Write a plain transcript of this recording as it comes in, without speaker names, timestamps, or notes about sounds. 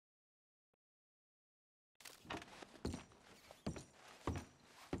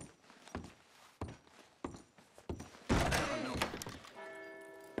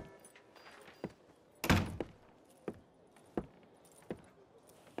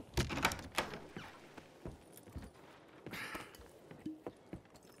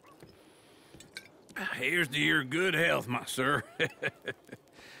Here's to your good health, my sir.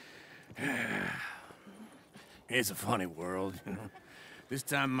 It's a funny world, you know. This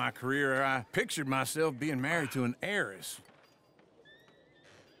time in my career, I pictured myself being married to an heiress.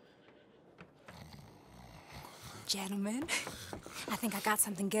 Gentlemen, I think I got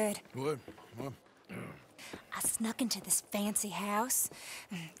something good. What? I snuck into this fancy house.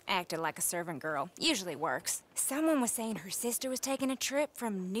 Acted like a servant girl. Usually works. Someone was saying her sister was taking a trip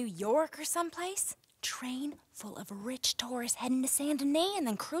from New York or someplace. Train full of rich tourists heading to Saint Denis and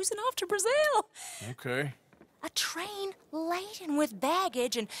then cruising off to Brazil. Okay. A train laden with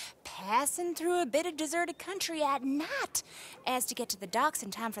baggage and passing through a bit of deserted country at night as to get to the docks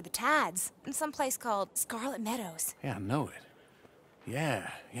in time for the tides in some place called Scarlet Meadows. Yeah, I know it. Yeah,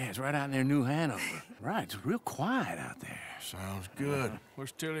 it's right out near New Hanover. Right, it's real quiet out there. Sounds good.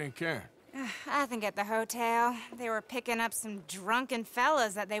 Where's Tilly and Karen? I think at the hotel. They were picking up some drunken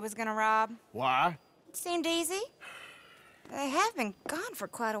fellas that they was gonna rob. Why? It seemed easy. They have been gone for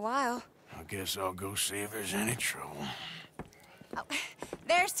quite a while. I guess I'll go see if there's any trouble. Oh,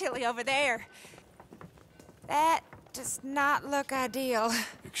 there's Tilly over there. That does not look ideal.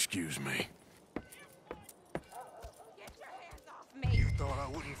 Excuse me. Get your hands off me! You thought I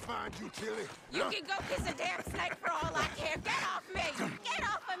wouldn't find you, Tilly? You can go kiss a damn snake for all I care. Get off me! Get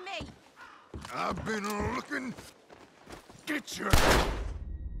off of me! I've been looking. Get your...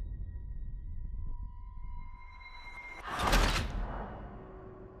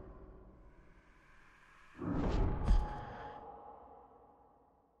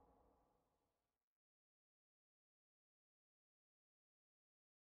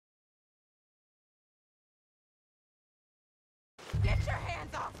 Get your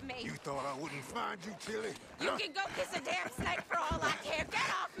hands off me! You thought I wouldn't find you, Tilly? You can go kiss a damn snake for all I care. Get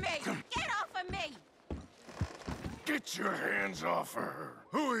off me! Get off of me! Get your hands off of her.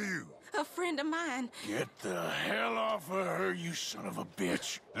 Who are you? A friend of mine. Get the hell off of her, you son of a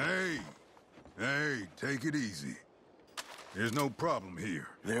bitch. Hey, take it easy. There's no problem here.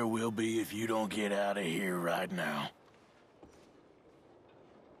 There will be if you don't get out of here right now.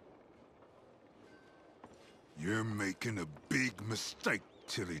 You're making a big mistake,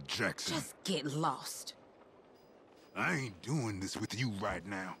 Tilly Jackson. Just get lost. I ain't doing this with you right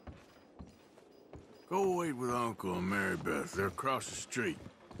now. Go wait with Uncle and Mary Beth. They're across the street.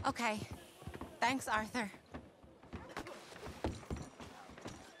 Okay. Thanks, Arthur.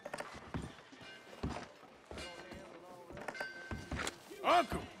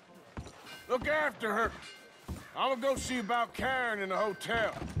 Uncle! Look after her. I'm gonna go see about Karen in the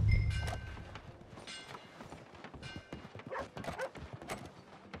hotel.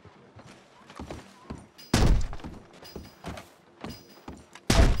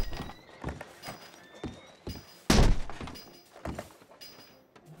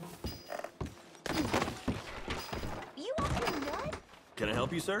 Can I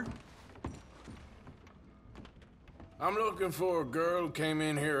help you, sir? I'm looking for a girl who came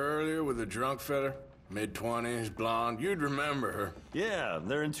in here earlier with a drunk fella. Mid-20s, blonde. You'd remember her. Yeah,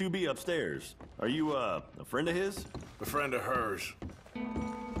 they're in 2B upstairs. Are you, a friend of his? A friend of hers.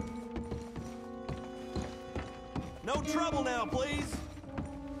 No trouble now, please!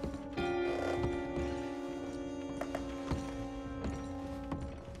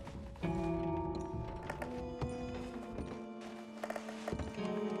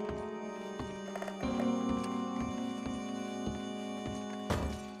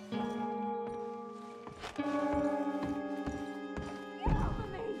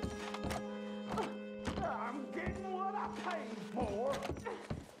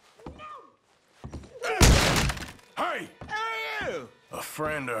 Hey! Hey, you! A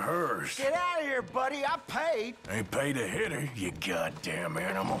friend of hers. Get out of here, buddy. I paid. Ain't paid to hit her, you goddamn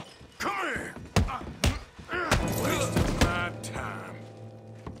animal. Come here! Wasting my time.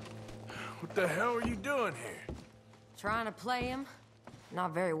 What the hell are you doing here? Trying to play him.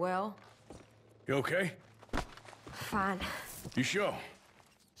 Not very well. You okay? Fine. You sure?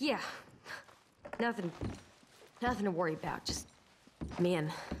 Yeah. Nothing to worry about. Just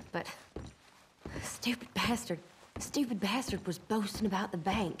men. But stupid bastard was boasting about the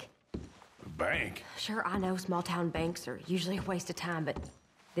bank. The bank? Sure, I know small town banks are usually a waste of time, but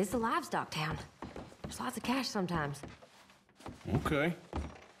this is a livestock town. There's lots of cash sometimes. Okay.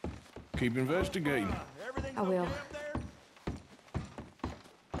 Keep investigating. I will.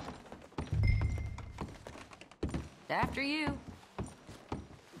 After you.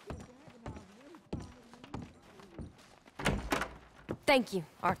 Thank you,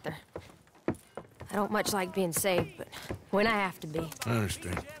 Arthur. I don't much like being saved, but when I have to be. I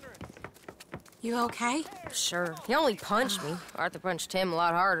understand. You okay? Sure. He only punched me. Arthur punched him a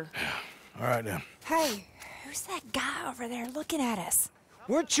lot harder. All right, then. Hey, who's that guy over there looking at us?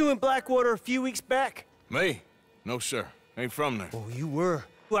 Weren't you in Blackwater a few weeks back? Me? No, sir. Ain't from there. Oh, you were.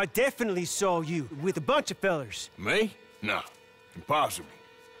 Well, I definitely saw you with a bunch of fellers. Me? No. Impossible.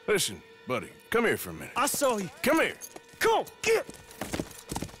 Listen, buddy, come here for a minute. I saw you. Come here. Come on, get!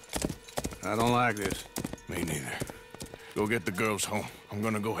 I don't like this. Me neither. Go get the girls home. I'm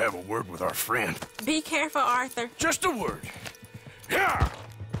gonna go have a word with our friend. Be careful, Arthur. Just a word. Yeah!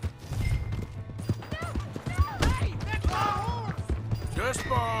 Hey, that's my horse! Just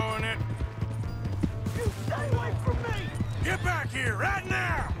borrowing it. You stay away from me! Get back here right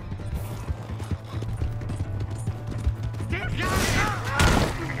now!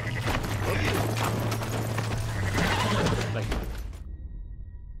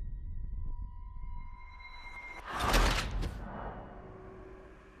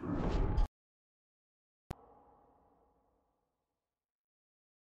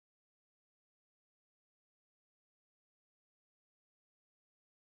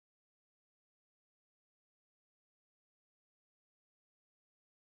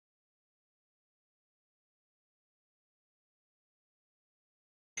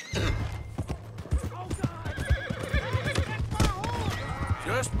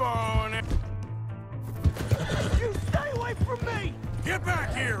 Just borrowing it. You stay away from me! Get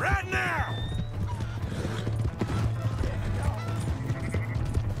back here right now!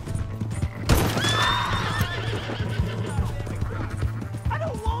 I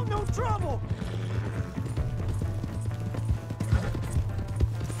don't want no trouble!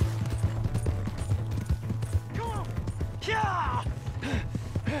 Come on! Yeah!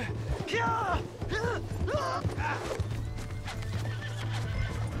 Yeah!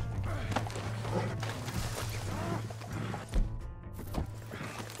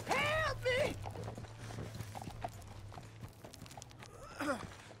 Help me!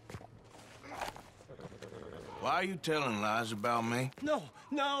 Why are you telling lies about me? No,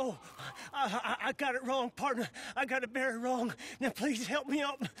 no. I got it wrong, partner. I got it very wrong. Now, please help me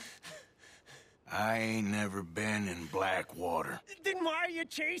up. I ain't never been in Blackwater. Then why are you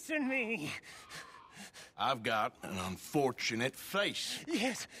chasing me? I've got an unfortunate face.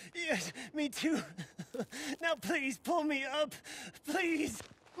 Yes, yes, me too. Now, please, pull me up. Please.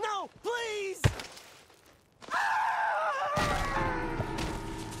 No, please!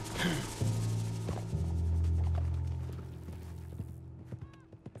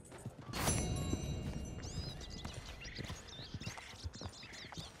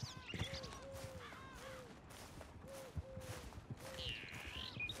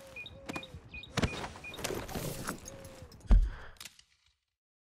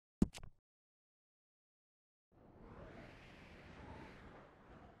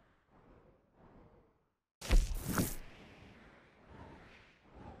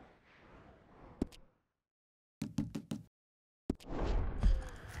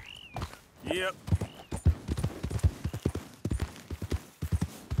 Yep,